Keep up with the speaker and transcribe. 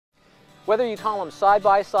Whether you call them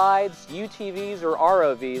side-by-sides, UTVs, or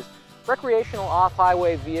ROVs, recreational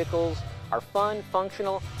off-highway vehicles are fun,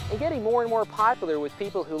 functional, and getting more and more popular with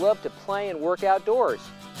people who love to play and work outdoors.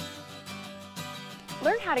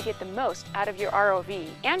 Learn how to get the most out of your ROV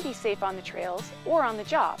and be safe on the trails or on the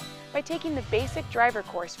job by taking the Basic Driver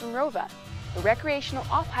Course from ROHVA, the Recreational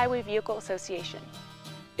Off-Highway Vehicle Association.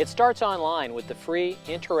 It starts online with the free,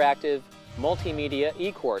 interactive, multimedia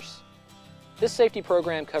e-course. This safety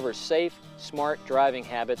program covers safe, smart driving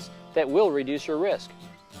habits that will reduce your risk.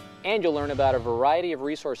 And you'll learn about a variety of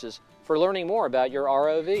resources for learning more about your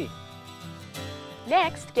ROV.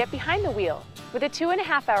 Next, get behind the wheel with a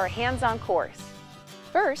 2.5-hour hands-on course.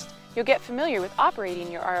 First, you'll get familiar with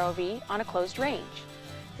operating your ROV on a closed range,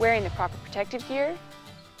 wearing the proper protective gear,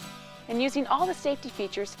 and using all the safety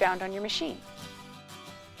features found on your machine.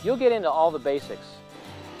 You'll get into all the basics: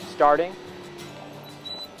 starting,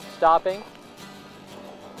 stopping,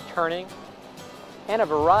 turning, and a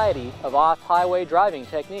variety of off-highway driving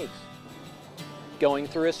techniques. Going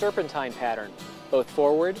through a serpentine pattern, both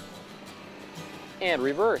forward and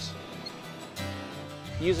reverse.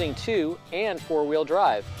 Using 2- and 4-wheel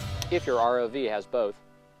drive, if your ROV has both.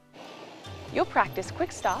 You'll practice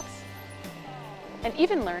quick stops and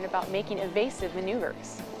even learn about making evasive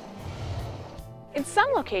maneuvers. In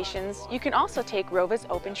some locations, you can also take ROHVA's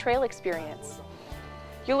open trail experience.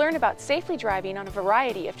 You'll learn about safely driving on a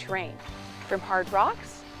variety of terrain, from hard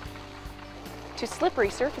rocks to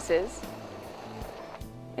slippery surfaces,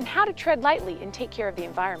 and how to tread lightly and take care of the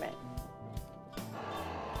environment.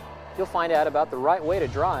 You'll find out about the right way to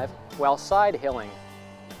drive while side hilling.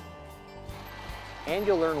 And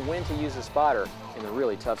you'll learn when to use a spotter in the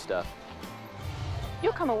really tough stuff.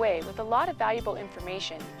 You'll come away with a lot of valuable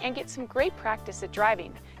information and get some great practice at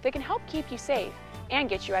driving that can help keep you safe and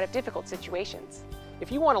get you out of difficult situations.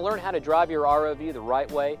 If you want to learn how to drive your ROV the right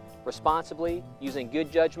way, responsibly, using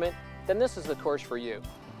good judgment, then this is the course for you.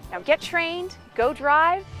 Now get trained, go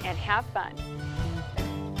drive, and have fun.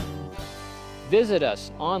 Visit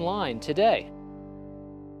us online today.